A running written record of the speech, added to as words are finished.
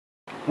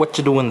What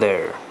you doing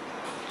there?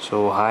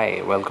 So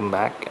hi, welcome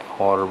back,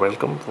 or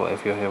welcome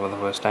if you're here for the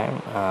first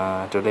time.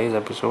 Today's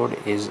episode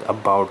is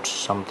about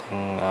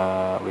something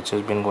which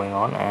has been going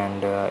on,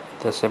 and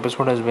this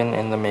episode has been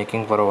in the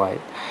making for a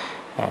while,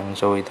 and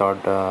so we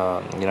thought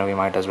we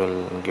might as well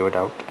give it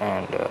out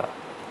and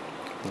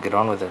get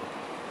on with it.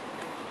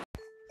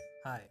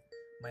 Hi,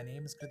 my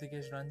name is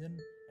Kritikesh Ranjan,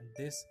 and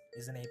this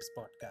is an Apes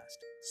Podcast,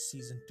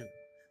 Season 2.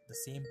 The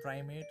same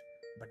primate,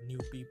 but new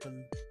people,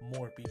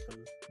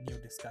 new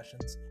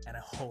discussions, and a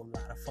whole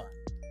lot of fun.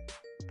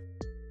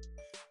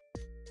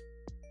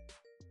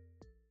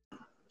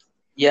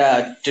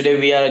 Yeah, today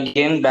we are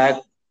again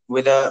back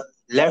with a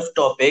left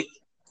topic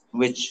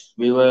which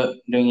we were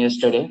doing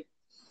yesterday.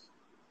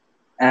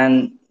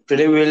 And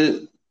today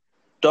we'll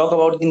talk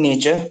about the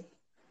nature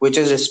which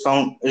is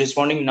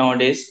responding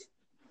nowadays.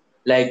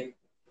 Like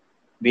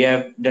we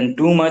have done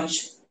too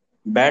much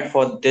bad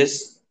for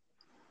this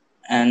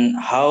and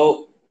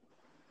how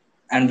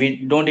and we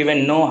don't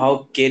even know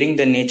how caring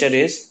the nature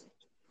is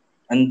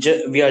and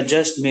we are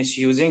just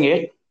misusing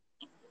it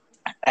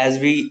as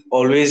we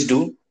always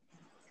do.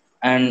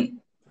 And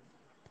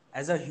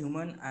as a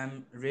human,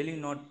 I'm really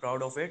not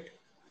proud of it.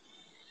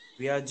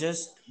 We are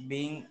just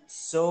being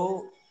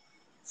so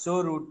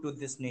rude to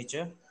this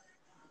nature.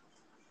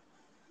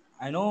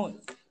 I know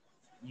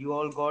you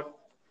all got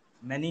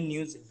many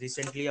news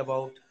recently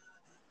about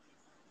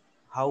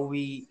how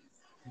we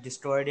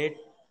destroyed it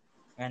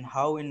and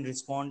how in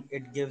response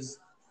it gives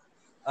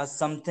us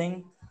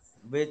something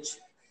which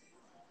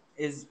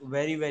is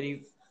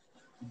very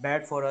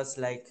bad for us.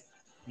 Like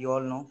you all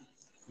know,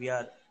 we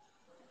are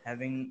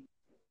having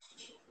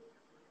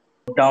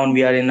lockdown,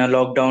 we are in a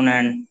lockdown,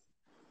 and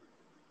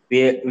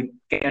we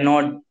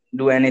cannot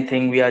do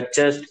anything. We are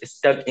just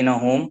stuck in a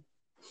home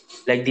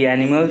like the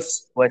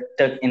animals were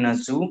stuck in a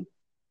zoo.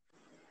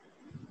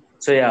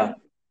 So yeah,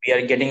 we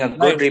are getting a Right.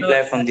 good So,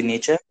 reply from the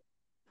nature.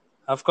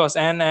 of course,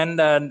 and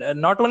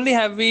not only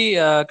have we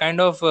kind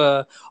of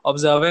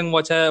observing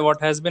what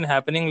has been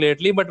happening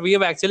lately, but we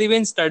have actually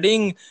been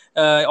studying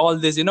all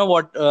this. You know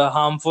what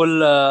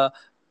harmful.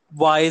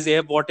 Why is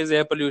air? What is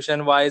air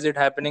pollution? Why is it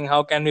happening?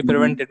 How can we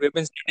prevent Mhm. it? We've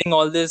been studying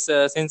all this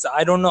since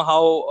I don't know how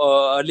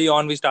early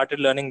on we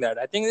started learning that.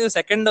 I think it's the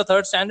second or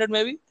third standard,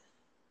 maybe.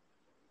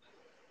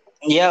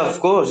 Yeah, of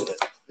course.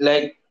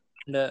 Like,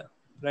 And,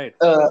 right.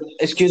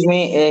 excuse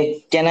me,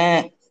 can I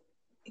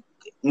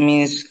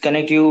means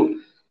connect you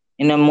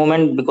in a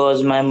moment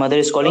because my mother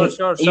is Sure, calling.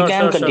 sure, You sure,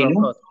 can sure, sure. Of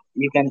continue. course,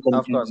 You can of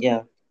continue. course.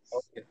 Yeah.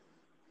 Okay.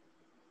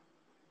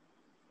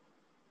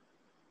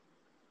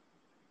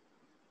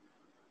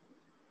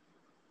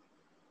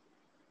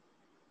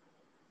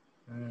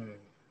 Hmm.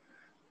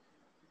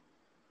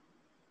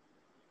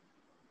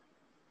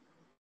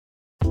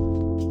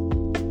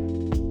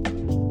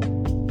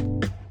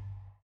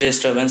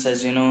 Disturbance,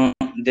 as you know,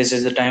 this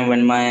is the time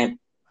when my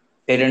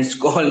parents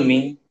call me.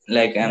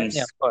 Like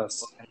Yeah, of course.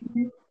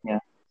 yeah.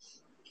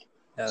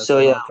 Yeah, So so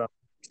yeah. no problem.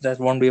 That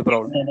won't be a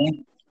problem.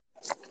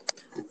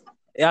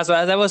 Yeah, so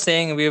as I was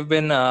saying, we've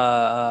been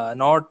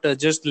not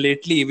just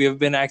lately, we've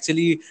been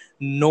actually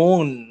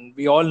known.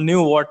 We all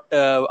knew what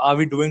are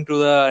we doing to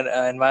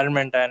the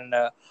environment, and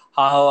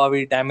how are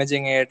we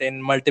damaging it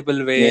in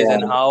multiple ways, Yeah.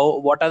 and how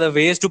what are the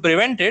ways to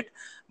prevent it.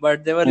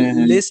 But there were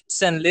Mm-hmm.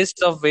 lists and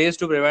lists of ways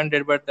to prevent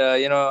it, but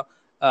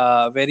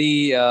very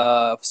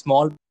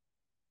small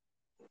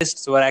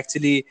lists were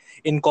actually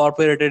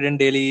incorporated in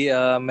daily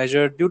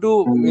measure due to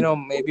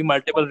maybe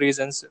multiple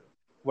reasons,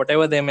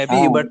 whatever they may be.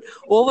 Ah, But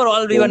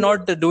overall we yeah. were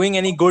not doing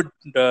any good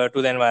to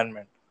the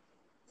environment.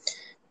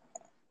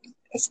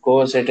 Of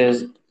course it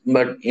is.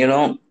 But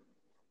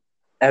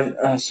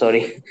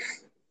sorry.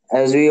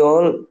 As we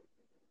all,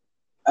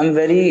 I'm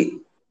very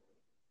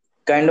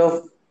kind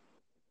of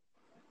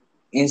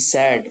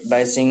sad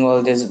by seeing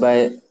all this,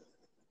 by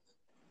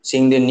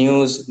seeing the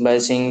news, by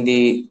seeing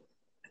the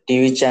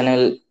TV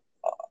channel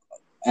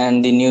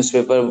and the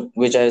newspaper,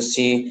 which I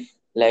see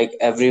like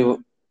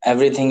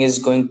everything is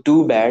going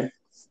too bad.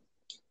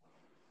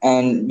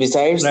 And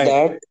besides Right.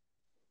 that,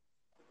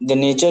 the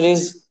nature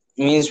is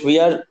means we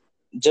are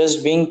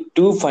just being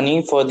too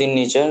funny for the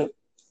nature,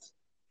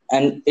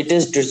 and it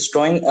is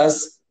destroying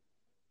us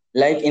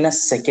like in a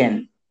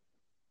second.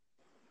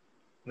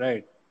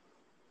 Right.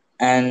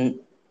 And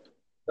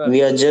Sure.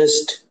 we are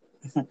just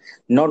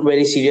not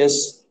very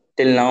serious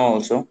till now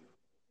also.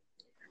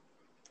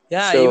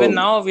 Yeah, even So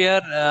now we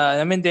are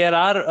I mean there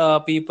are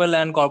people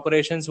and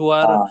corporations who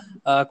are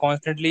uh,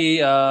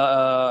 constantly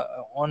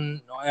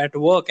on at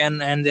work,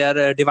 and they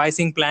are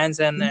devising plans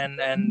and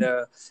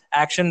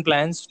action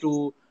plans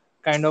to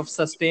kind of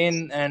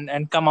sustain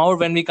and come out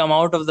when we come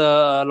out of the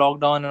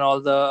lockdown and all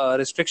the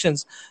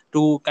restrictions,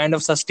 to kind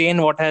of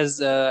sustain what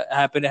has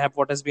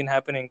what has been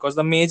happening. Because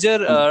the major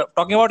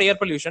talking about air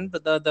pollution,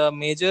 the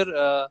major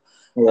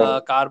yeah.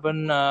 carbon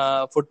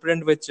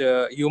footprint which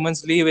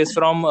humans leave is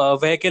from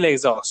vehicle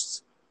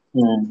exhausts,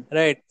 Hmm.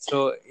 right?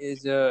 So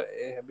is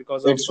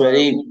because of It's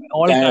very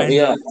kind of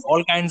yeah.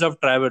 all kinds of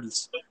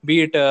travels,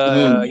 be it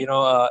Hmm.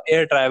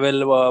 air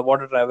travel,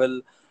 water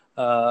travel,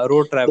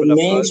 road The travel, of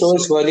main course.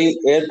 source for the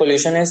air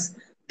pollution is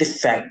the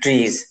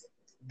factories.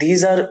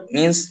 These are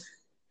means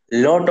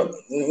lot of,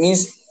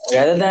 means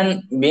rather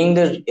than being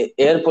the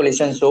air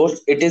pollution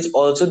source, it is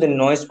also the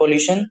noise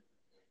pollution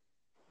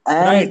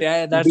Right, and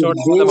yeah, that's the what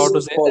I was about waste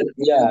to say.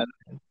 yeah, Uh,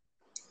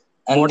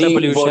 and Water the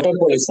pollution. water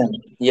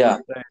pollution. Yeah,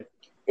 Right.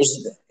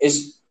 it's,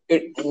 it's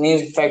it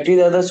means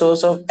factories are the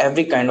source of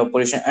every kind of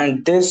pollution,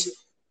 and this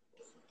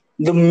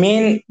the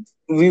main,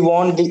 we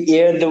want the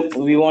air,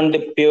 we want the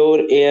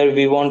pure air,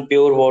 we want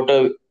pure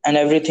water and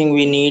everything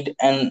we need,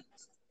 and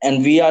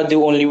we are the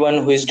only one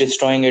who is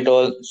destroying it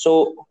all,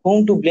 so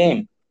whom to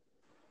blame?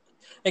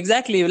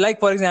 Exactly. Like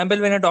for example,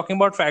 when you're talking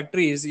about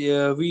factories,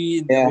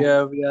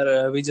 Yeah,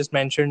 we just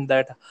mentioned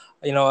that,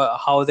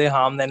 how they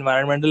harm the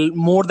environmental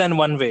more than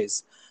one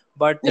ways,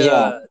 but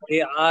yeah,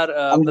 they are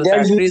and the they're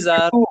factories using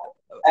are. you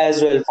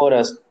as well for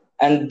us,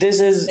 and this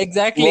is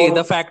Exactly. what.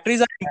 The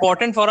factories are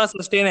important for our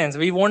sustenance.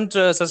 We won't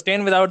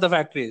sustain without the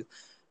factories.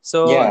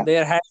 So Yeah,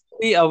 there has to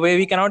be a way.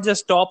 We cannot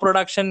just stop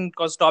production,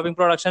 because stopping yeah,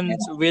 production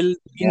will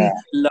yeah. mean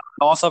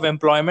loss of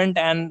employment,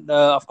 and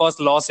of course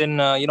loss in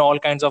all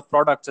kinds of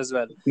products as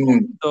well. Hmm.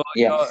 So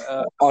Yeah,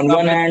 on coming up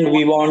one with hand more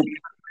we want,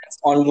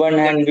 on one yeah,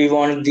 hand we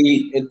want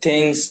the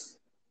things,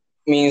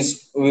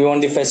 means we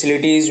want the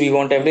facilities, we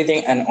want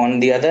everything, and on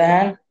the other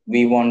hand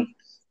we want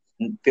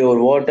pure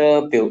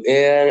water, pure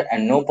air,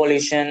 and no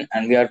pollution,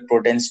 and we are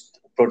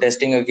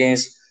protesting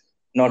against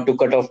not to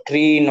cut off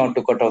tree, not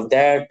to cut off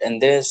that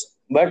and this,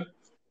 but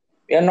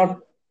we are not.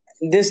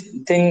 This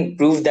thing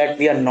proves that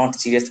we are not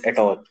serious at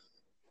all.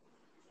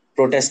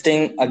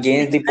 Protesting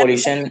against the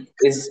pollution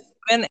is,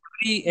 when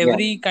yeah,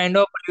 every kind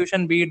of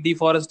pollution, be it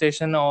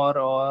deforestation or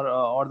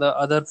the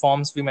other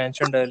forms we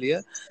mentioned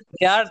earlier,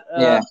 they are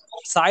yeah,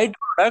 side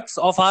products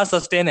of our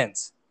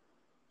sustenance.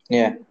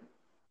 yeah.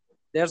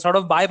 They're sort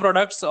of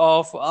byproducts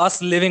of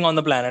us living on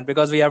the planet,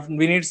 because we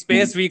need Mm,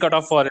 space, we cut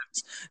off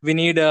forests. We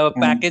need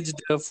mm,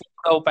 packaged food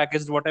or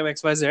packaged whatever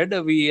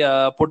XYZ, we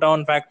put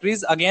on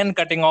factories, again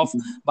cutting off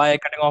mm. by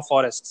cutting off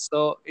forests.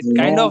 So it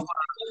kind Yeah, of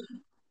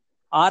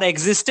our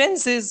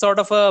existence is sort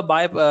of a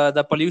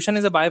the pollution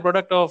is a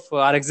byproduct of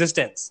our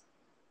existence.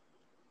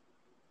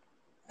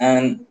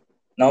 and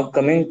now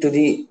coming to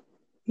the,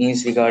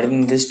 means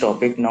regarding this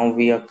topic, now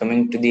we are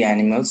coming to the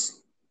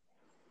animals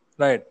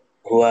Right.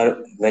 who are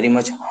very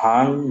much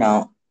harmed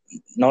now,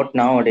 not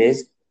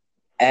nowadays,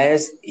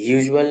 as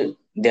usual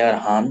they are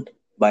harmed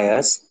by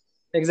us.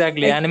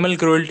 Exactly. Like, Animal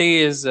cruelty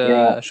is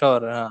yeah,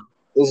 sure.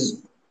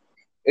 is,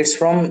 it's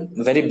from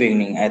very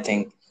beginning, I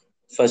think.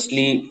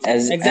 Firstly,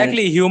 as an,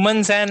 Exactly.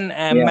 Humans and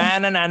yeah,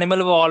 man and animal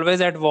were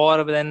always at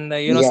war. Then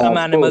yeah, some of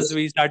animals course.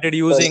 we started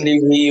using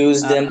Firstly, we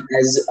use uh, them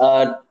as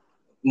a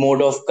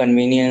mode of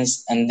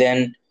convenience, and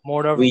then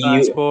mode of we,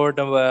 transport.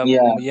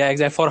 yeah, Yeah,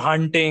 exactly, for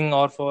hunting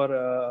or for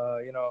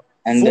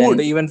and food,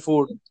 then, even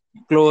food,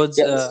 clothes.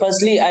 yeah,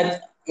 firstly, I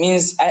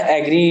means I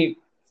agree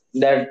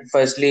that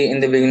firstly in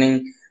the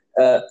beginning,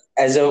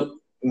 as a,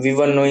 we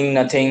were knowing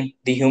nothing,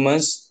 the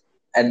humans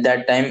at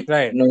that time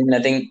Right. knowing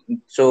nothing,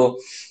 so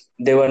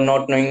they were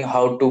not knowing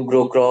how to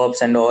grow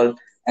crops and all,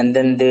 and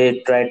then they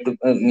tried to,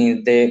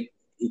 mean they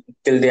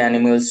kill the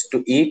animals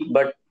to eat.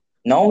 But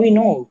now we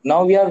know,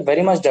 now we are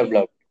very much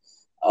developed.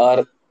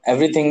 Or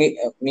everything,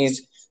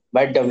 means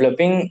by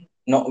developing,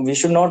 no, we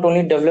should not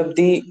only develop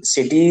the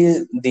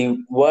cities, the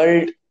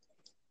world,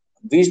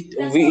 we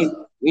we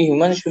we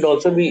humans should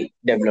also be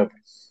developed.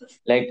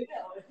 Like,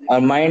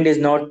 our mind is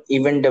not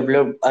even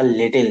developed a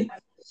little.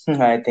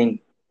 I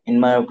think, in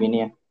my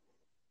opinion.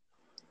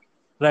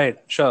 Right.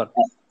 Sure.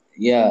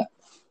 Yeah,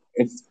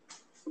 if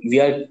we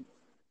are,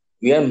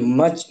 we are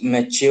much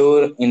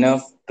mature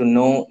enough to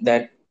know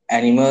that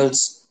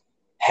animals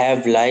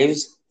have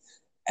lives,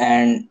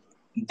 and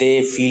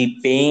they feel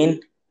pain,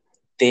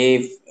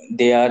 they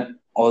they are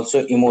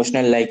also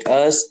emotional like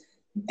us,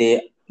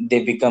 they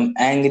become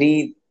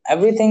angry,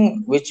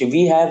 everything which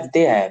we have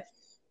they have.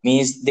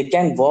 Means they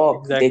can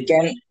walk, Exactly.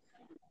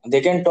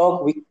 they can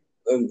talk, we,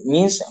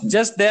 means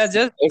Just they are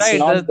just it's right.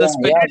 not The the,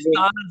 yeah, spirits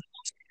are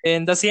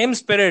in the same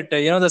spirit.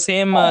 The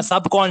same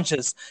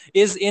subconscious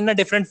is in a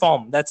different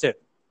form. That's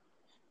it.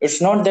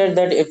 it's not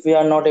that if we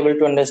are not able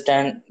to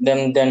understand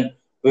them, then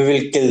we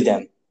will kill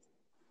them.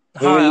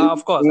 We will,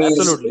 Of course, means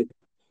absolutely.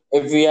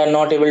 if we are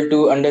not able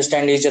to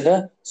understand each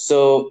other,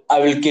 so I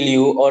will kill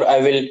you, or I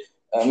will,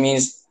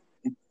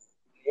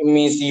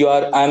 means, you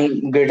are,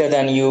 I'm greater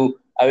than you,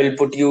 I will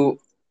put you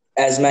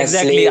as my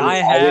Exactly. slave, I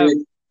I will, have.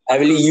 I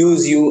will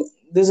use you.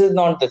 This is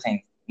not the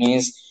thing.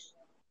 Means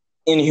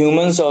in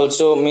humans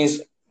also, means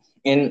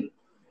in,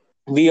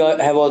 we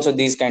have also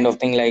these kind of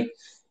thing. Like,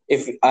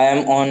 if I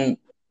am on,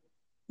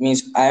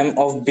 means I am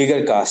of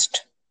bigger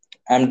caste,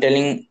 I'm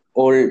telling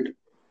old,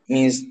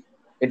 means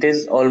it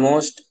is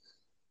almost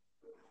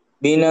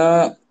been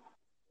a,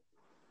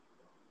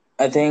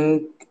 I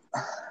think,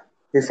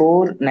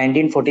 before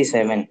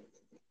 1947.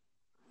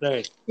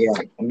 Right. Yeah,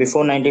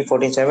 before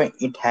 1947,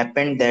 it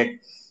happened that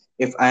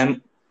if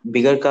I'm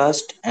bigger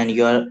caste and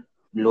you are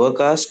lower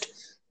caste,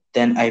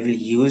 then I will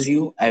use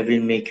you, I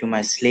will make you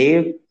my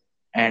slave,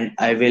 and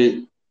I will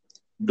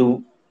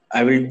do.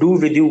 I will do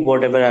with you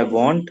whatever I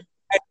want.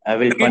 I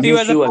will Treat you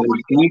as punish a you. I will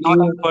property, beat not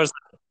as you, a person,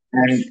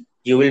 and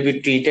you will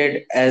be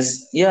treated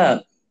as, yeah.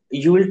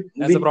 You will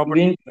as a be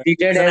property, being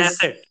treated as an as,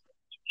 asset,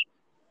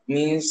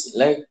 means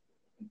like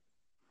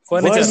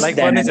furniture, worse like than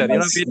furniture.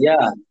 animals.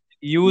 Yeah,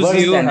 Use worse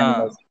you, than huh?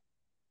 animals.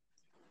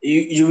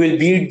 You will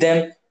beat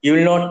them. You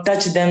will not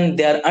touch them.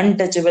 They are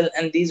untouchable,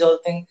 and these all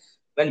things.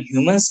 When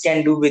humans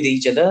can do with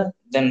each other,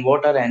 then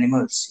what are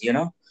animals?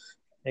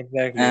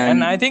 Exactly,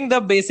 and I And think the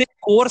basic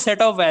core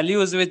set of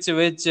values which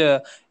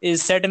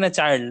is set in a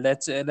child.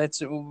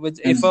 Which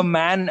if a mm,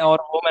 man or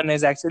woman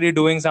is actually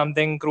doing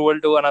something cruel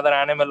to another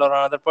animal or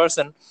another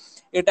person,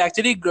 it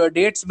actually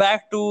dates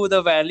back to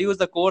the values,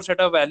 the core set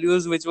of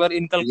values which were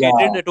yeah,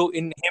 inculcated to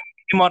in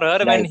him or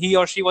her when right, he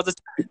or she was a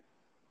child.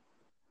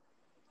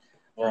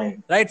 right,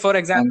 Right, for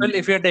example,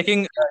 if and you're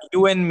taking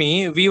you and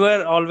me, we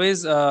were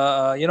always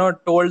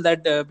told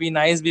that be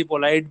nice, be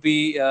polite,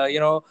 be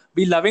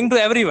loving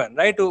to everyone,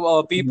 right,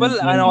 to people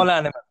and mm, all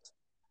animals.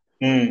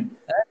 mm,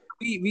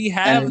 We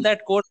have and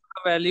that core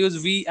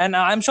values, we and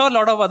I'm sure a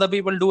lot of other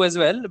people do as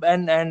well,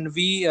 and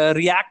we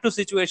react to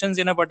situations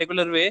in a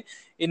particular way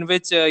in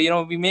which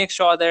we make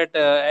sure that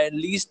at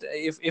least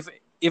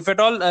if at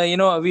all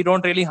we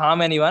don't really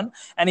harm anyone,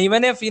 and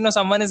even if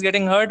someone is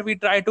getting hurt, we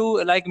try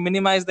to like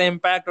minimize the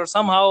impact or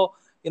somehow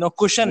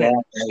cushion yeah, it.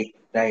 right,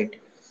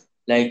 right.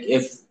 Like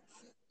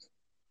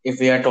if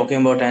we are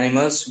talking about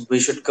animals, we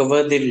should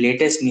cover the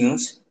latest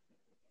news.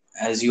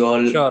 As you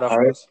all Sure, of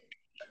heard, course.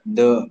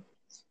 the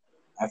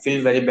I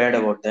feel very bad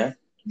about that.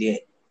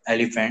 The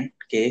elephant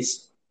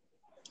case,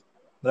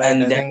 Right,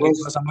 and I that think it was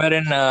was somewhere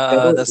in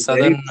that the was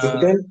very southern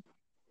brutal.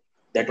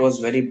 That was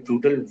very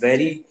brutal.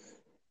 Very,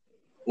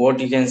 what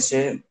you can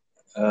say,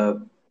 uh,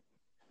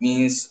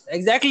 means,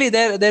 exactly.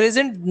 There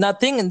isn't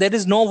nothing, there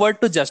is no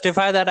word to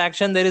justify that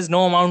action. There is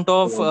no amount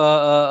of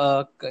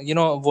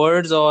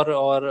words or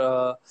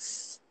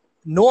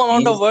no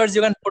amount of means words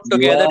you can put you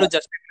together are to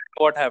justify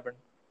what happened.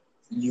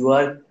 you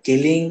are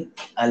killing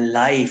a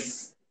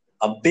life,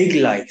 a big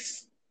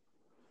life,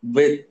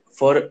 with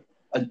for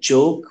a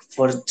joke,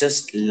 for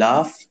just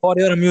laugh, For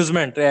your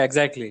amusement, yeah,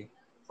 exactly.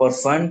 for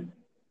fun.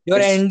 You're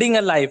It's, ending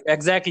a life,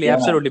 exactly, yeah.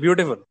 absolutely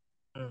beautiful.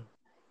 Hmm.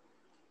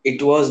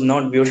 It was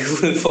not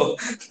beautiful for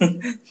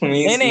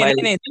Nee, means nee, my,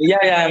 nee, nee. yeah,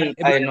 yeah,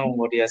 I know It,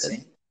 what you are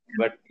saying,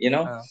 but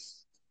uh,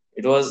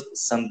 it was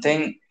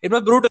something. it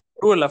was brutal,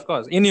 cruel, of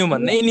course.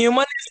 Inhuman. Yeah.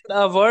 Inhuman is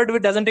a word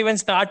which doesn't even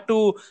start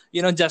to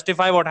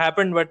justify what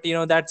happened, but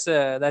that's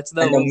the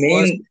and the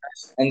main worst.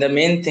 and the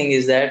main thing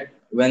is that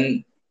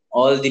when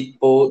all the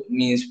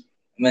means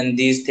when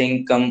these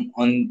things come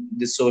on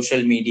the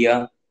social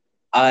media,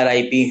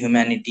 RIP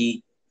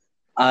humanity,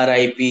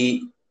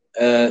 RIP,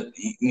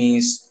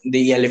 means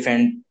the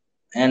elephant,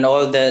 and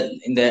all the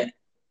in the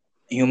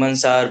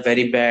humans are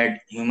very bad,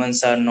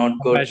 humans are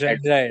not good at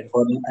Compassion, right,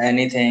 for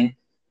anything.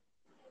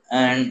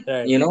 And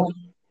right.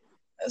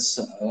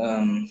 so,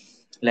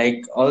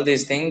 like all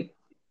these things,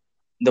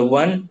 the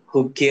one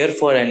who care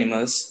for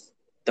animals,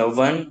 the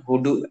one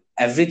who do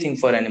everything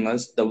for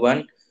animals, the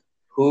one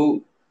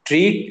who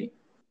treat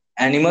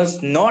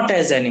animals not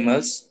as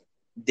animals,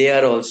 they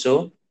are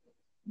also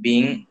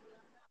being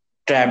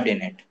trapped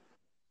in it.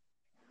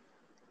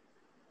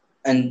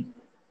 And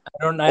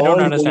I don't all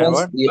understand humans,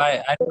 what.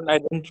 Why? I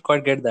didn't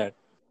quite get that.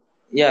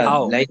 yeah,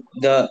 How? like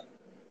the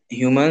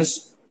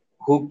humans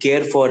who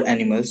care for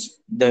animals,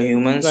 the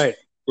humans Right,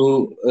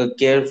 who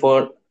care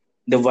for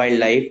the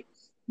wildlife,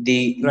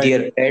 the right, their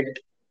right. pet,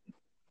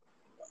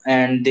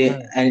 and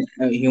Hmm.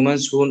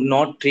 humans who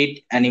not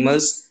treat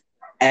animals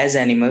as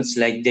animals,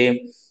 like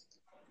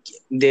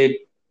they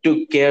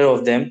took care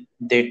of them,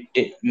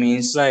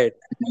 means Right,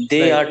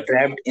 they right, are right.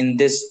 trapped in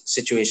these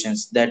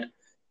situations that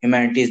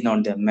humanity is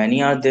not there.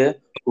 Many are there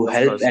who Of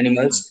help course.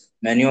 animals,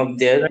 Hmm. many of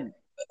there Right.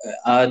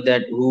 are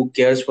that who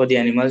cares for the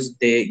animals,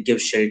 they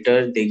give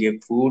shelter, they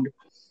give food,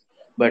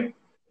 but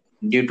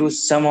due to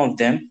some of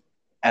them,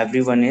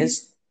 everyone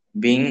is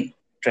being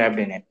trapped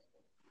in it.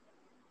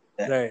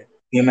 Right.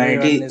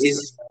 Everyone Humanity is.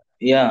 is,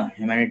 yeah,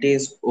 humanity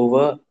is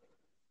over.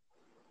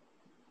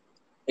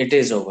 It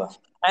is over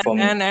And for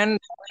me. and and,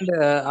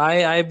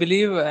 I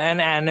believe an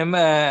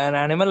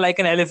animal like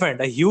an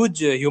elephant, a huge,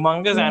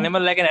 humongous Yeah.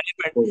 animal like an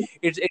elephant. So,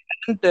 It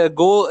doesn't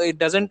go. It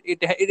doesn't.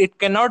 It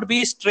cannot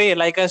be stray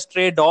like a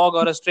stray dog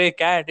or a stray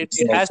cat. It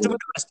has to exactly. be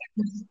domestic.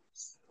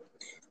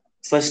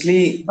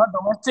 Firstly, Not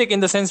domestic in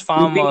the sense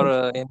farm or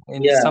keeping,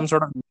 in yeah, some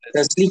sort of business.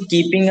 firstly,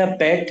 keeping a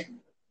pet,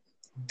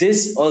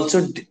 this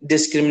also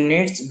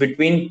discriminates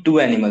between two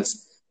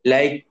animals.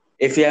 Like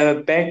if you have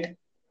a pet,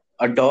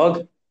 a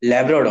dog,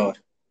 Labrador,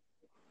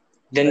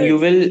 then you Right.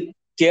 will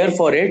care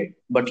for it,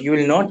 but you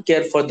will not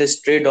care for the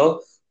stray dog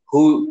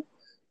who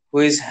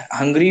is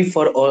hungry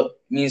for all,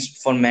 means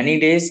for many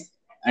days,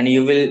 and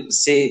you will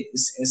say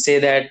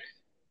that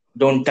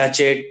don't touch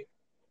it.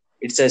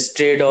 It's a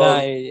stray Nah,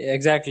 dog.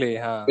 exactly.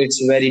 Huh.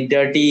 It's very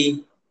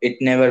dirty. It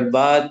never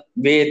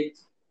bathe.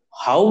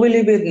 How will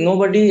it be?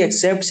 Nobody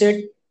accepts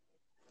it.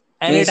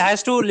 And it Means,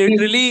 has to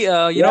literally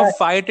yeah,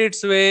 fight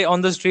its way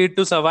on the street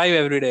to survive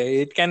every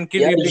day. It can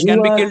kill yeah. it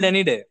can be killed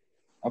any day.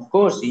 Of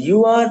course,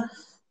 you are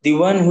the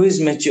one who is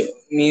mature.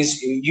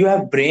 Means you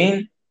have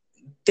brain.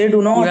 They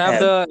do You not have have.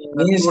 the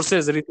Means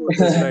resources,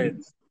 right?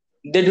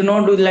 they do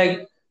not do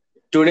like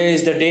today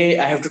is the day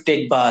I have to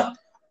take bath,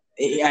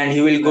 and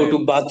he will go Right.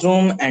 to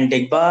bathroom and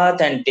take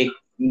bath and take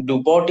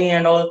do potty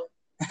and all.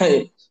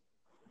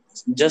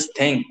 Just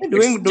think,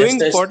 it's just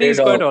Doing a potty stray is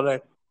quite dog. all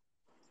right.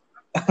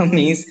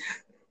 Means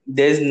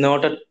there's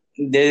not a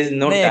there is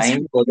no Nay,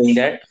 time for doing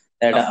that.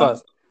 That of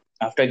course.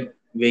 after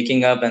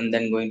waking up and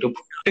then going to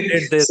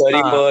Did this.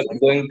 sorry for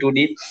going too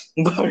deep,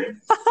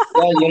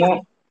 but yeah,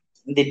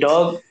 the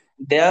dog,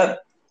 they are,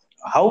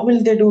 how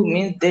will they do?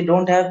 Means they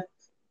don't have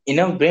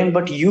enough brain,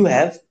 but you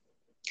have.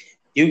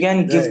 You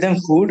can give Right. them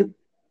food.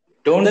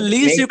 The Don't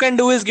least make. you can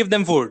do is give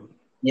them food.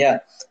 Yeah,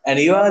 and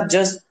you are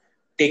just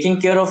taking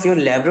care of your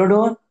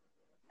Labrador,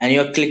 and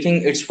you're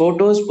clicking its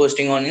photos,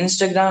 posting on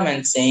Instagram,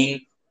 and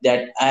saying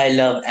that I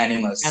love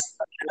And animals.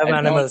 I love I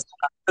don't. animals.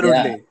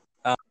 Yeah, Absolutely.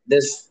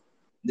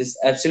 this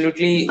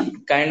absolutely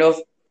kind of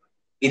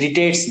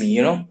irritates me.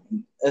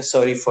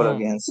 Sorry for Hmm.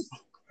 again.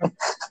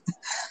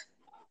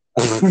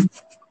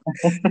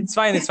 It's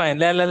fine. It's fine.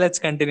 Let's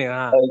continue.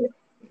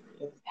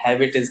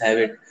 Habit is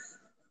habit,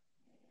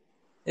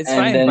 It's and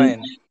fine. then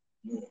Fine.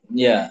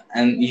 yeah,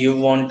 and you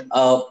want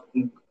a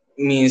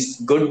means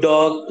good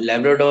dog,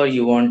 Labrador.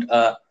 You want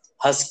a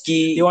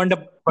You husky, want a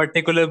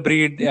particular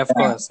breed, of yeah,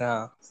 course.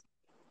 Yeah.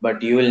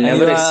 but you will And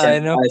never you are,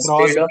 accept a stray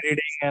cross dog,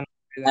 breeding and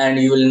everything. and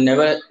you will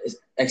never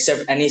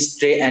accept any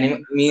stray animal.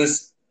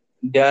 Means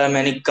there are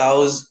many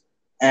cows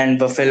and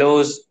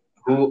buffaloes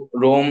who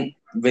roam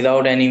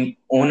without any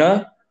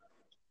owner,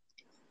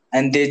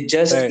 and they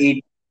just Right.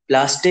 eat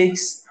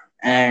plastics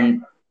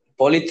and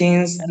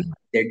polythenes. And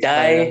They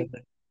right. die.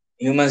 And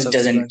Humans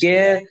doesn't subsequently.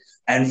 care,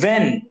 and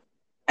when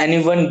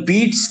anyone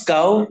beats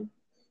cow,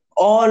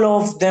 all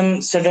of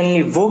them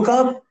suddenly woke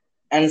up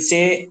and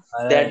say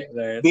Right. that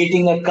Right.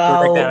 beating a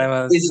Protect cow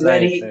animals. is Right.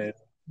 very Right.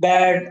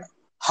 bad,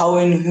 how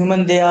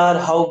inhuman they are,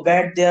 how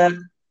bad they are.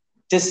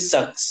 This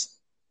sucks.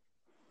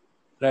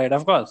 Right.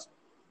 Of course.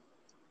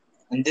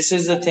 And this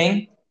is the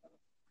thing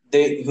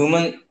the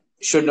human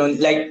should not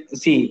like.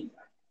 See,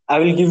 I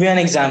will give you an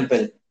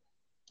example.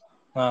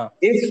 Uh,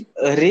 If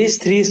race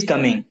 3 is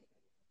coming,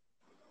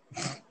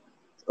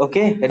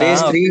 okay,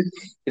 okay.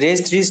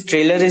 race three's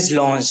trailer is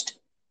launched,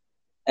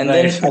 and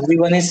then Right.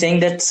 everyone is saying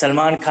that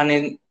Salman Khan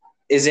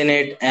is in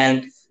it,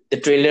 and the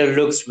trailer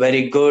looks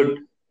very good.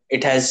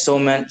 It has so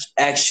much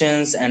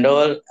actions and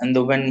all,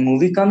 and when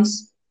movie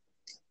comes,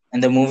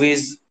 and the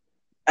movies,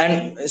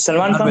 and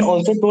Salman Khan Garbage.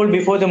 also told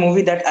before the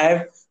movie that I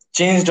have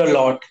changed a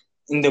lot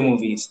in the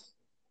movies.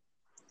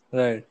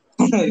 Right.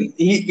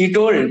 He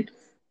told.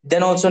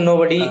 Then also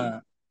nobody Uh,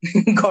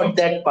 got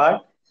that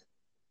part.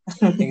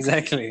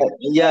 exactly.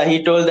 Yeah,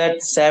 he told that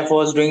Saf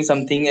was doing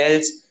something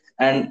else,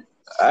 and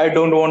I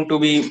don't want to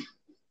be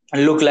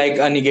look like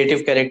a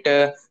negative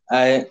character.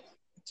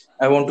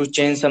 I want to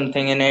change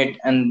something in it,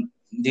 and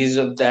these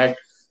of that.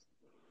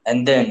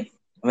 And then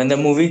when the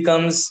movie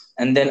comes,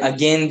 and then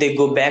again they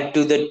go back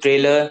to the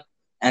trailer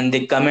and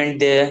they comment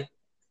there,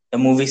 the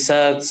movie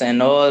sucks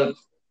and all.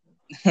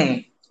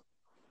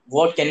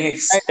 What can you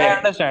I expect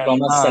understand.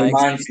 from a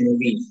Salman's Exactly.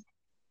 movie?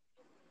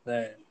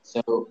 Right.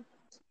 So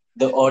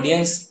the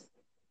audience,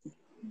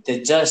 they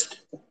just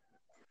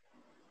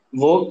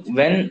vote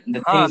when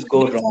the Ah, things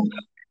go wrong.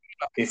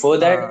 Before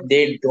that, uh,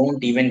 they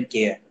don't even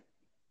care.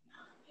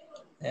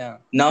 yeah.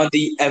 Now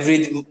the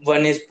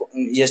everyone is.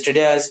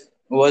 Yesterday I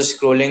was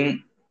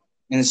scrolling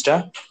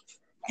Insta,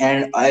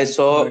 and I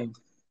saw Right.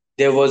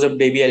 there was a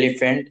baby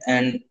elephant,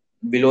 and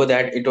below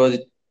that it was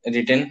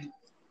written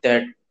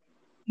that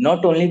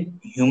not only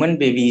human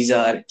babies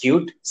are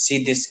cute,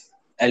 see this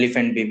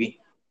elephant baby.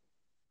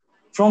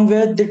 From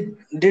where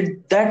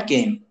did that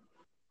came?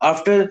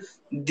 After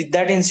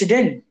that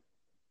incident?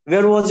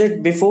 Where was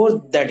it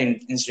before that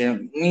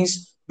incident?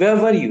 Means where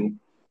were you?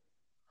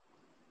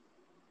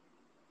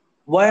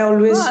 Why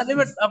always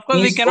But of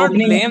course, we means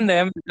cannot blame opening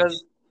them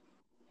because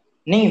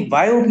name?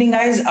 Why opening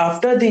eyes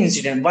after the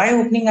incident? Why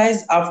opening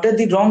eyes after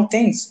the wrong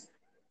things?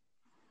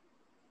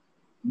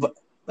 but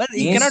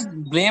you cannot Means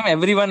blame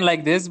everyone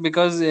like this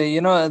because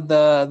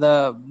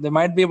there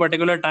might be a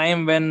particular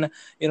time when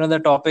the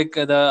topic,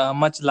 the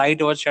much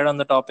light was shed on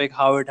the topic,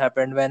 how it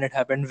happened, when it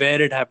happened,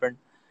 where it happened.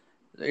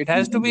 It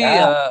has to be.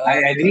 yeah, I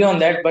agree on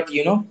that, but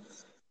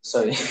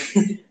sorry,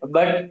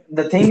 but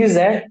the thing is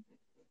that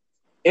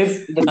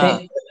if the Uh,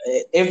 thing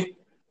if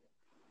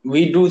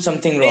we do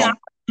something Yeah, wrong,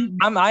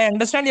 I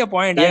understand your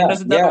point. I yeah,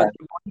 understand that yeah,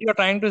 what you're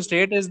trying to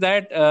state is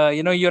that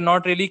you're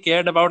not really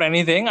cared about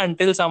anything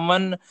until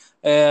someone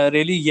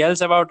really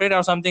yells about it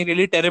or something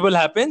really terrible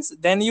happens.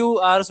 Then you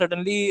are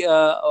certainly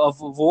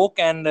woke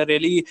and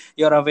really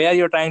you're aware.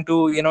 You're trying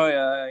to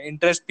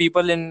interest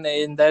people in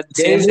that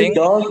there same is a thing.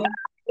 dog.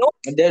 I know,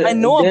 There, I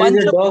know a there is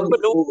bunch a of dog people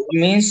who. who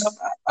means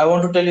I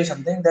want to tell you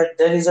something that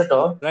there is a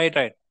dog Right,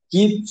 right.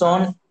 keeps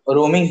on Uh,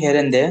 roaming here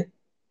and there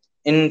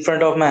in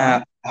front of my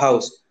uh,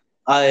 house.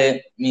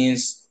 I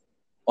means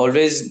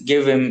always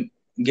give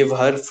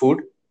her food,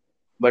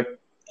 but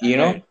you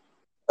know right.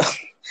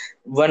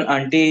 one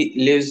auntie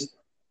lives.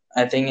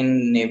 I think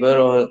in neighbor,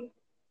 or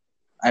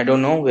I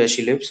don't know where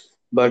she lives,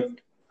 but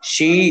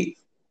she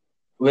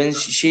when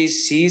she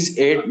sees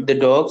it the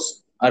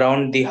dogs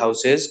around the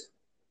houses,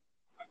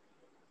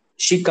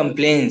 she Right.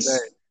 complains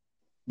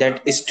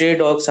that stray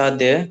dogs are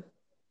there.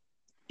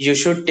 You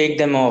should take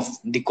them off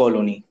the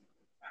colony,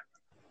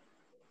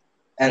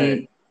 Right.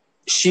 and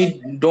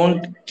she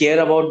don't care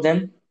about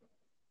them.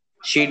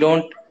 She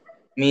don't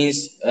means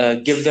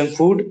give them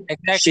food. She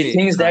Exactly.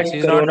 thinks that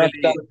She's not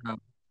really.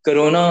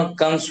 corona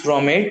comes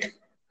from it.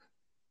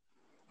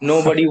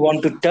 Nobody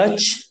want to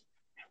touch.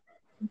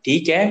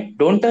 ठीक है,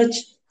 don't touch.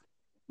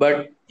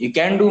 But you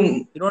can do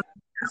You don't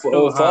for, to.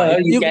 for her.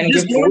 You You can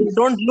just give food.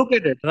 don't look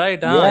at it.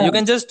 Right. Yeah, You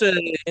can just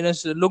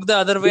look the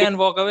other way and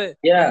walk away.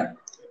 yeah.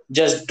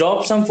 Just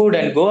drop some food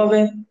and go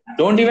away.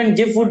 Don't even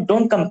give food.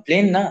 Don't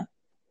complain, na.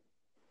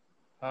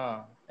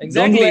 Don't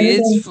do Exactly.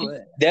 anything.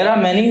 There are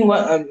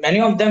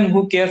many of them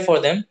who care for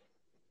them.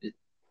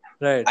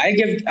 Right.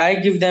 I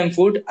give them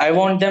food. I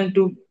want them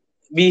to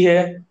be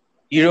here.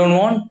 You don't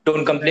want?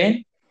 Don't Right.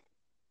 complain.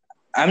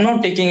 I'm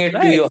not taking it to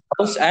Right. your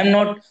house. I'm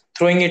not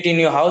throwing it in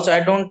your house.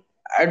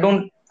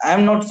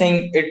 I'm not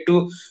saying it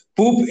to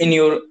poop in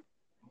your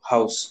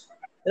house.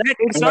 Right.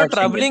 It's I'm not not saying it.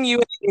 troubling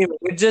you anyway.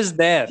 It's just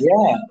there.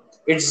 Yeah,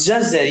 it's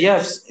just there.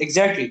 Yes,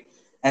 exactly.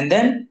 And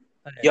then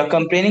Right. you're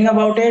complaining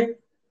about it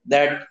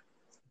that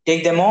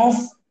take them off.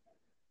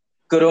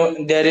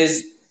 There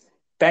is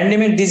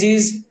pandemic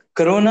disease,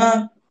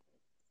 corona,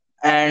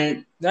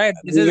 and Right.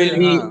 This is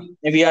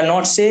we are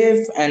not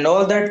safe and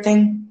all that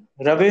thing,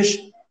 rubbish.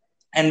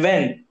 And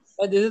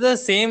this is the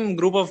same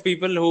group of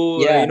people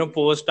who yeah,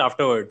 post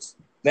afterwards.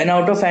 when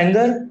out of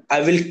anger,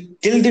 I will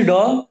kill the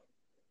dog.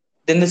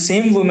 Then the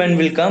same woman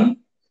will come.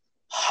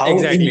 How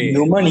Exactly.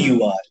 inhuman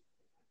you are.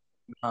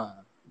 Uh,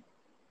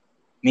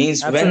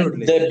 Means when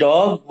Absolutely. the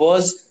dog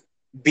was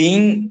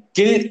being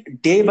killed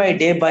day by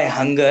day by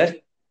hunger,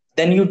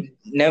 then you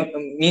never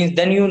means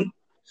then And you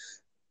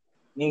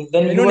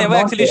you were never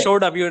not actually there.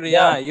 showed up.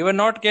 Yeah. You were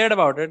not cared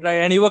about it,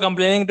 right? And you were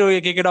complaining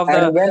to kick it off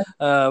And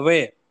the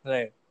way,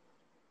 right?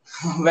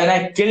 when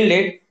I killed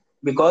it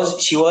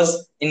because she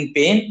was in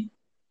pain,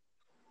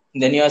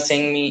 then you are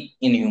saying me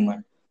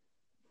inhuman.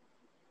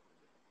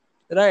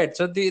 Right.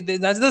 So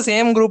that's the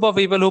same group of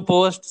people who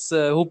post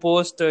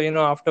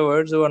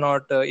afterwards, who are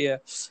not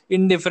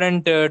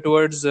indifferent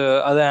towards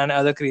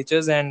other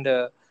creatures, and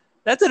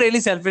that's a really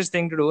selfish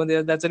thing to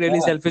do. That's a really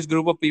Yeah. selfish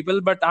group of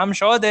people. But I'm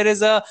sure there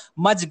is a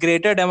much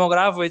greater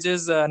demographic which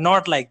is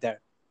not like that.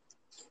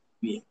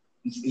 We,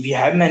 we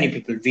have many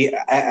people.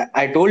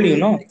 I told you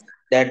no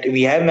that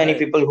we have many Right.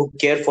 people who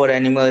care for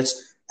animals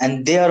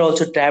and they are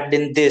also trapped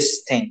in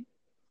this thing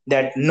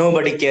that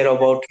nobody care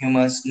about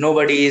humans,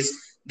 nobody is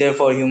there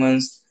for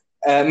humans,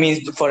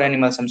 means for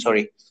animals, I'm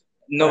sorry, For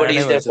nobody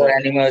is there animals, for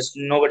right? animals,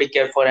 nobody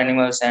care for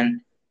animals,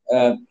 and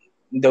uh,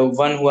 the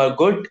one who are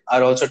good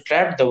are also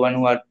trapped, the one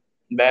who are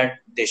bad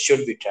they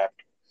should be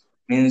trapped.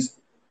 Means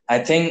I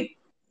think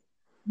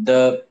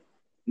the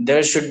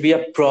there should be a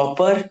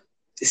proper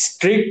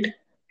strict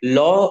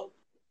law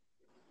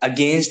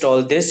against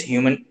all this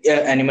human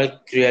animal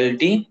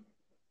cruelty.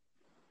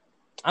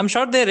 I'm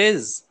sure there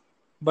is,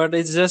 but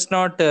it's just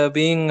not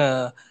being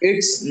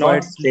It's not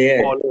quite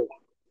fair, followed.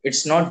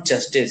 it's not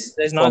justice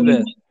It's for not there.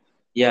 me.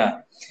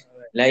 Yeah,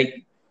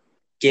 like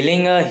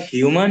killing a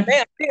human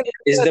I think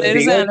is the there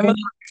is bigger an thing.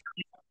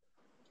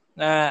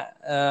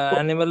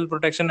 Animal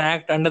Protection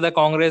Act under the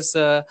Congress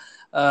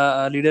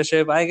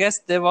leadership. I guess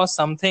there was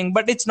something,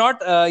 but it's not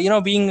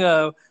being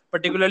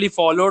particularly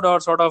followed or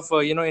sort of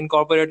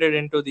incorporated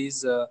into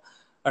these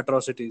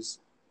atrocities.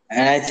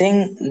 And I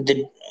think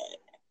that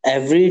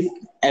every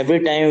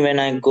every time when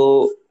I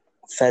go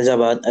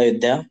Faizabad,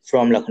 Ayodhya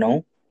from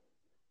Lucknow,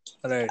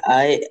 Right.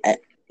 I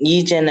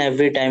each and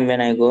every time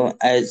when I go,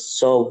 I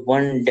saw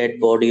one dead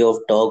body of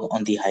dog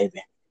on the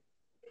highway.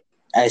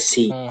 I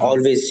see, Hmm.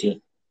 always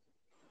see,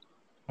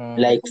 Hmm.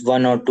 like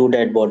one or two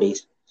dead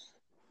bodies.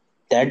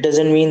 That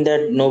doesn't mean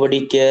that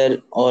nobody care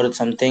or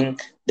something.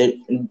 That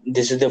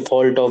this is the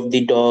fault of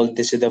the dog.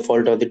 This is the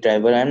fault of the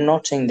driver. I'm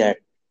not saying that.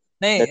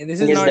 The Nay, this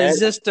thing is is not. that It's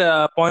just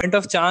a point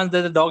of chance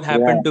that the dog yeah,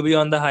 happened to be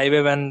on the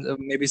highway when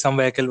maybe some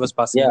vehicle was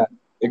yeah, passing.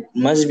 it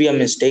must be a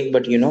mistake,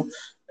 but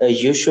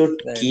you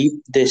should Right. keep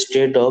the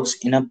stray dogs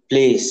in a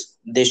place.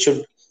 They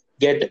should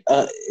get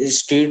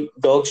street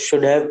dogs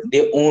should have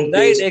their own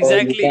Right, place, or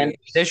you can exactly.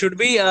 There should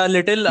be a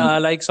little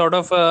like sort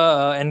of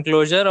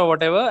enclosure or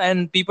whatever,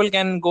 and people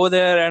can go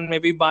there and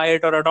maybe buy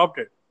it or adopt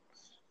it.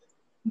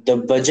 the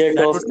budget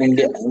That of would make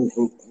India. sense.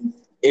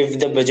 If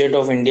the budget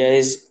of India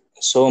is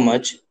so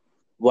much,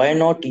 why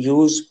not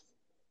use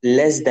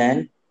less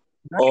than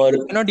Right. or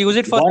Why not use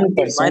it for one free?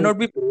 Why percent? not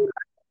be free?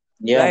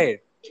 Yeah, Right.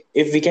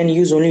 if we can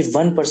use only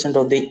 1%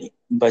 of the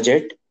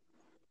budget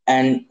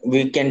and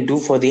we can do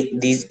for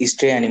these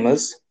stray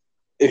animals,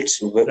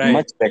 it's Right.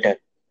 much better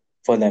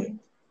for them.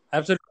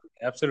 Absolutely.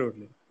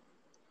 Absolutely.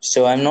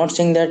 So I'm not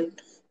saying that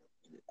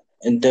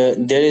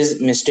there is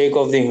mistake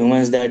of the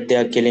humans that they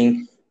are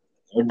killing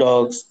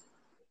dogs.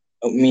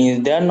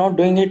 Means they are not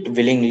doing it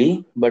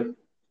willingly, but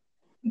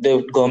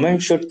the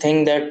government should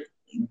think that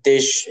they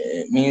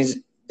means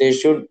they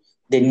should,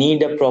 they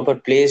need a proper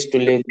place to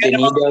live, they Forget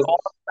need about a,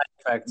 all of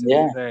life, actually.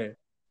 yeah. Right.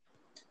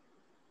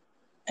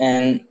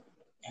 And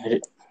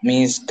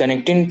means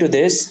connecting to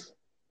this,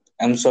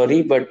 I'm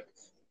sorry, but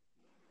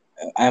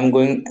I'm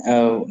going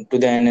to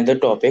the another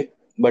topic,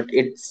 but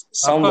it's Of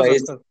some course, of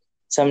wise, course.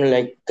 some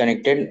like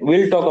connected,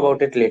 we'll talk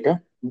about it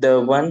later. The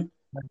one,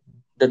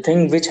 the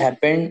thing which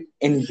happened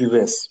in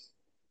US,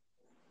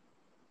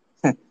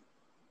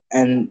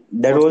 and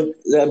that What?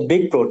 was a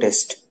big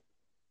protest.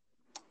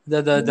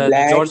 The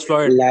Black George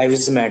Floyd.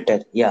 lives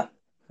matter, yeah.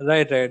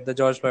 Right, right. The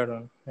George Floyd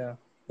one. Yeah.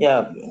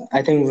 Yeah,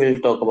 I think we'll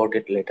talk about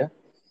it later.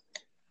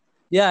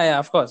 Yeah, yeah.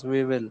 Of course,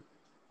 we will.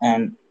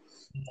 And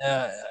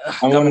Uh,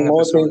 and one Coming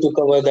more thing episode. to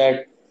cover that,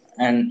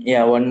 and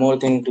yeah, one more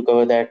thing to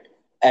cover that,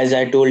 as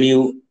I told you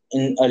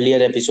in earlier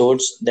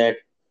episodes, that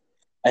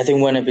I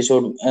think one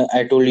episode,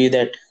 I told you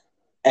that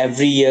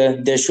every year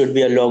there should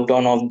be a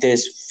lockdown of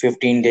this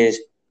 15 days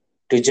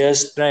to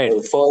just Right,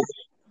 for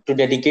to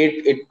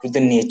dedicate it to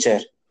the nature.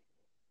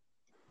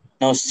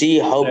 Now see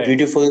how right.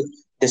 beautiful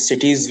the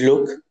cities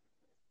look.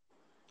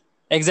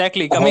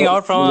 Exactly. How, Coming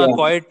out from a yeah,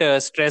 quite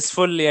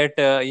stressful yet,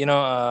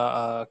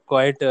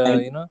 quite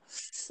and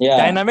yeah,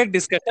 dynamic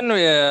discussion.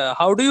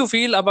 How do you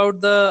feel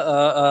about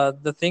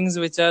the things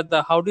which are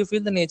the? How do you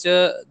feel the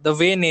nature, the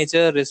way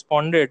nature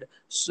responded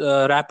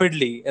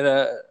rapidly,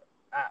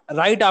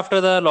 right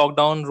after the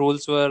lockdown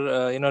rules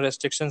were,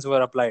 restrictions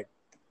were applied?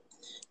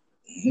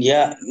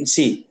 yeah.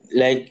 See,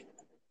 like,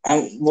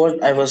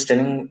 what I was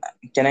telling.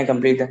 Can I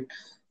complete that?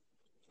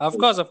 Of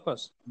course, of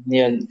course.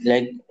 Yeah,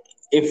 like,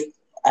 if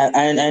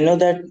I know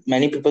that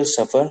many people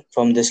suffer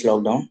from this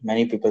lockdown,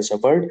 many people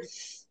suffered,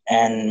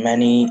 and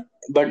many,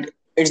 but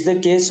it's the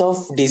case of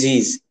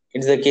disease,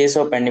 it's the case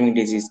of pandemic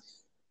disease.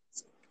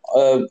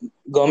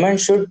 Government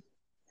should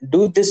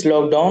do this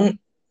lockdown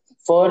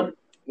for,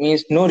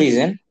 means no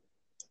reason,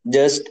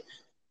 just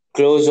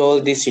close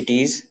all the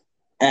cities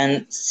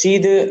and see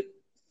the,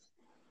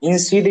 you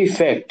see the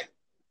effect,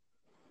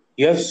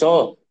 you have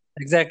saw,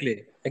 Exactly,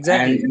 and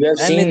exactly. you have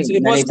And seen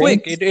it was many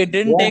quick. things. It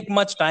didn't Yeah, take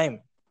much time.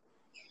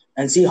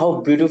 and see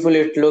how beautiful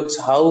it looks,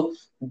 how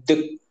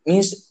the,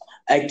 means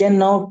I can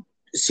now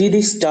see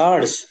the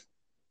stars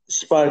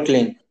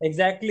sparkling.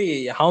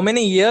 Exactly. How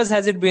many years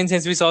has it been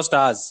since we saw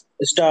stars?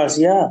 Stars,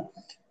 yeah.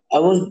 I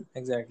was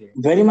Exactly.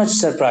 very much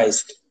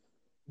surprised.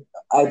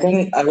 I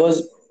think I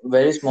was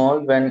very small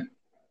when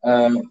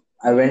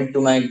I went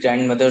to my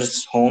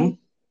grandmother's home,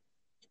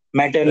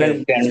 maternal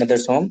Right.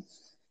 grandmother's home,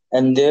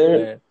 and there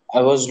Right.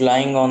 I was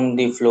lying on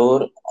the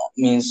floor,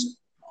 means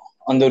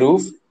on the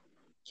roof,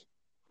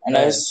 and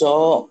I Right.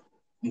 saw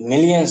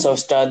millions of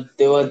stars.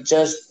 They were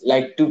just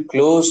like too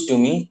close to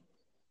me.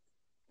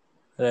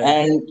 Right.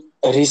 And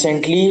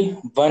recently,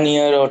 1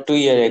 year or 2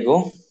 year ago,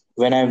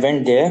 when I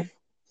went there,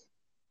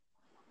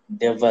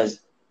 there was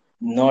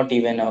not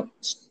even a,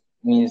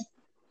 means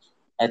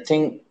I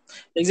think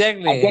I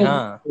Exactly. can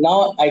Huh.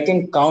 now I can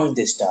count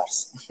the stars.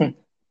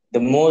 The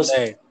most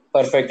Right.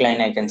 perfect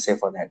line I can say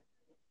for that.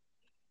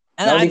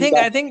 And Now I the think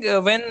I think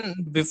when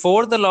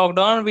before the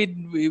lockdown,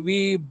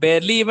 we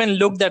barely even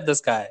looked at the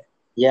sky.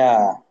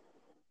 yeah,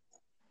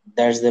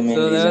 that's the main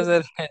So there reason. was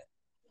a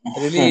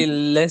really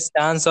less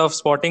chance of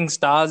spotting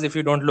stars if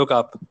you don't look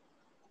up.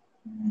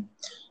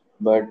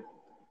 But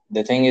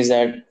the thing is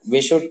that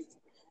we should,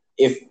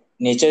 if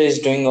nature is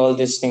doing all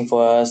this thing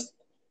for us,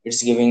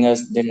 it's giving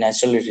us the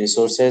natural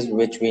resources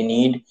which we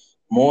need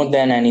more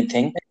than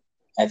anything.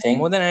 I More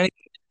think, than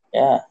anything,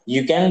 yeah,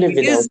 you can live it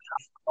without, is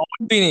what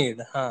we need.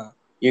 Huh.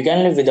 you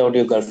can live without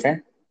your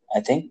girlfriend, I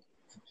think.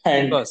 Of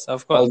And course,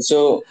 of course.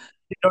 also,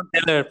 Please don't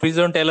tell her. Please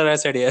don't tell her I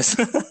said yes.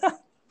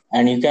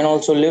 and you can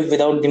also live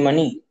without the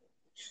money.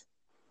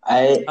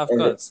 I Of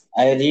course.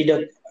 I read a,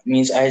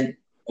 means I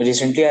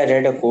recently I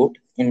read a quote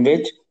in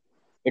which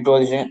it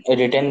was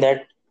written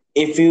that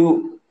if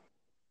you,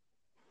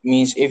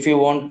 means if you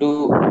want to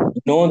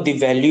know the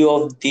value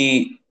of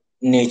the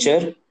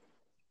nature,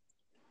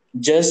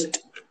 just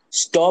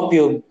stop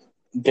your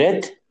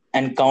breath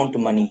and count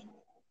money.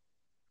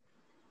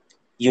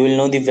 You will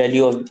know the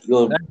value of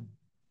your Right.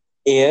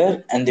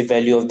 air and the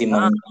value of the Ah,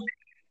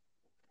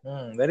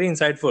 money. very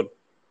insightful.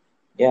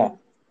 Yeah,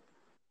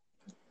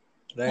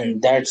 Right.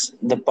 and that's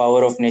the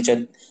power of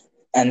nature,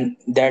 and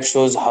that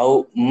shows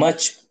how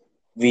much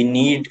we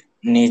need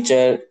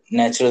nature,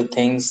 natural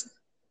things,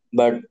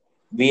 but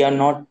we are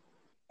not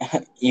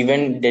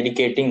even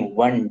dedicating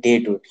one day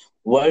to it.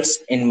 World's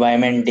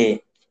Environment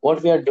Day.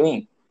 What we are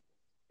doing?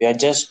 We are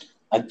just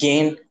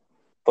again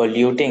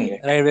polluting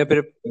it. Right.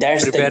 We're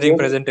That's the preparing gift.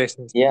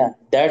 presentations. Yeah,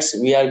 that's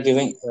we are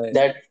giving, Right.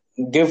 that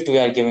gift we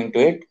are giving to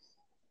it.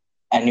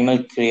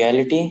 Animal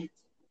cruelty,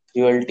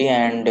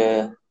 and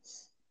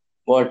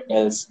what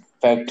else?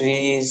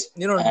 Factories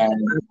and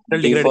Natural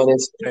degradation.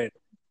 deforest. Right.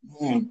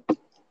 Hmm,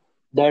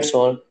 that's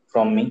all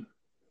from me.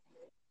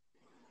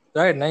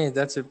 Right, nice.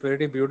 That's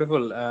pretty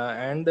beautiful.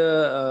 And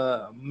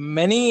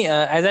many,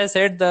 as I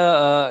said,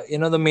 the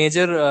the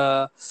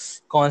major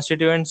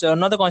constituents,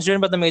 not the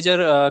constituent, but the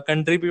major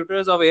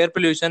contributors of air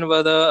pollution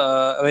were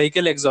the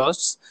vehicle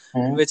exhausts,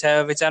 Hmm. which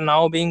are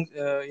now being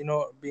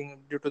being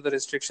due to the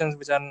restrictions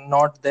which are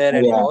not there Yeah,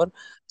 anymore,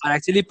 are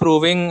actually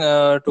proving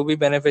to be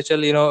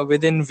beneficial.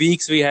 Within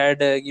weeks we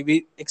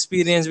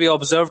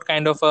observed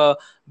kind of a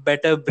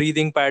better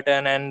breathing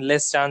pattern and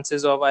less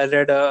chances of. I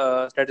read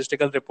a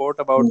statistical report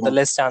about the yeah,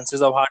 less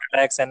chances of heart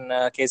attacks and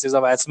cases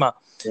of asthma.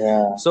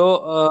 yeah.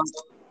 So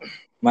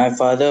My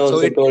father so also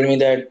it told me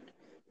that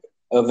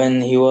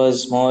when he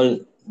was small,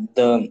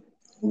 the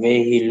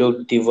way he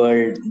looked the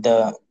world,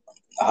 the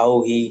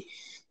how he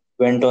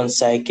went on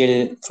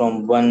cycle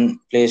from one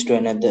place to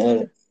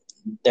another,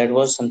 that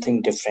was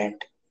something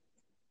different.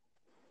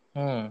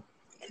 hmm.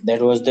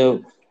 That was the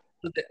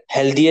So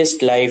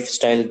healthiest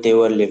lifestyle they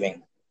were living.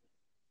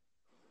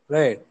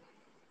 right.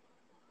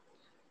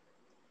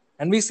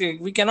 And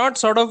we cannot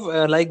sort of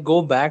like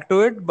go back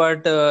to it,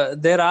 but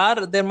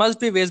there must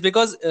be ways,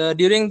 because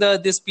during the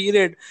this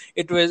period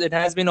it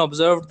has been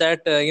observed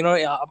that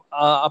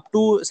up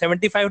to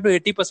 75 to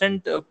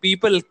 80%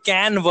 people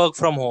can work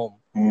from home,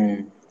 Hmm,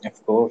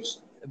 of course.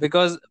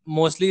 because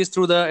mostly it's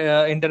through the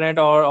internet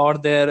or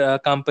their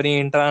company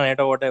intranet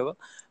or whatever.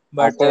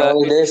 But After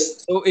all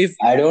this, so if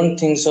I don't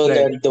think so right,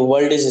 that the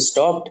world is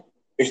stopped.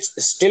 It's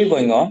still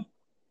going on.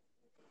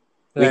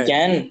 We right,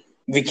 can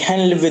we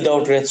can live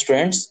without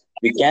restaurants.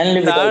 We can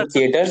live there are without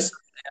theaters.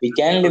 We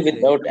can live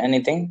absolutely without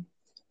anything.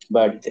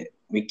 But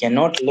we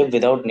cannot live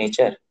without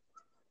nature.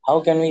 How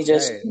can we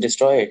just right.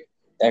 destroy it?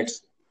 That's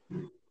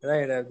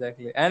Right,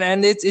 exactly,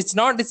 and it's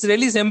not. It's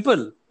really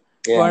simple.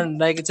 yeah. One,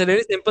 like, it's a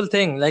very simple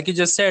thing. Like you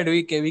just said,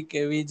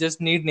 we just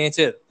need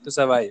nature to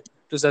survive,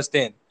 to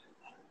sustain.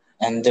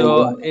 And the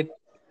So it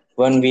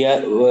one we are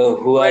who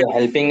are quite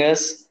helping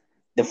us,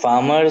 the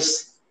farmers,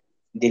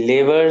 the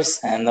laborers,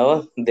 and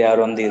all, they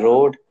are on the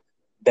road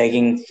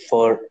begging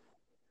for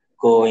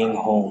going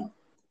home.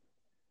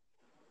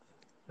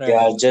 They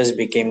right, are just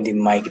became the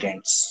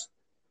migrants.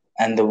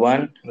 And the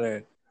one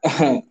right,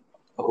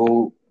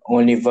 who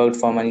only worked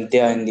for money, they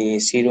are in the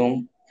AC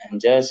room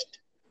and just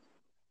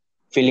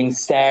feeling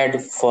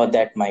sad for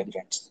that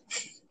migrants.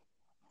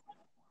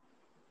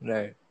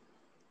 right.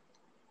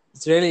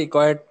 It's really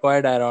quite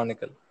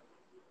ironical.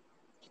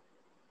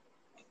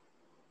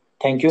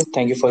 Thank you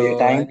for your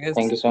So I time. Thank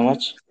guess, you so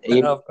much.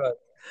 of course.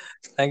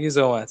 Thank you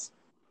so much.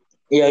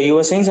 Yeah, you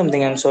were saying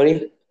something. I'm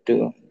sorry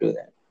to do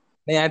that.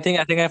 Yeah, I think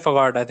I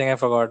forgot. I think I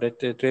forgot.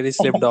 It really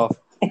slipped off.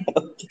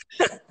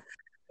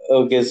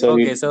 Okay, Okay,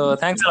 sorry. so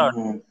thanks a lot.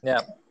 Hmm,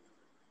 Yeah.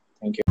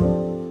 thank you.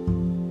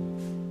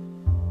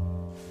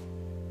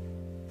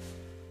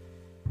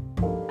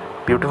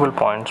 Beautiful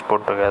points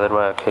put together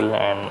by Akhil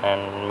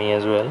and me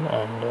as well,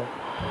 and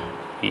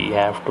we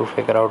have to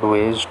figure out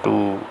ways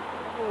to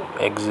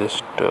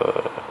exist,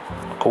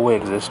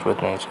 coexist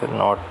with nature,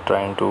 not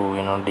trying to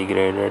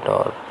degrade it,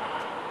 or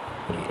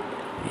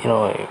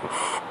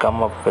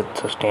come up with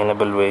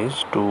sustainable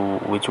ways to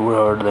which would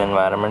hurt the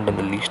environment in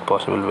the least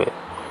possible way.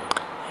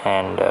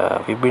 And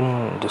we've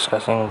been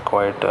discussing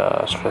quite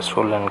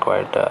stressful and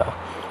quite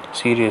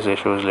serious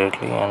issues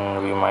lately,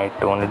 and we might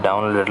tone it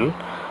down a little.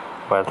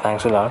 But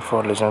thanks a lot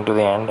for listening to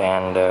the end,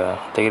 and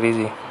take it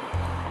easy.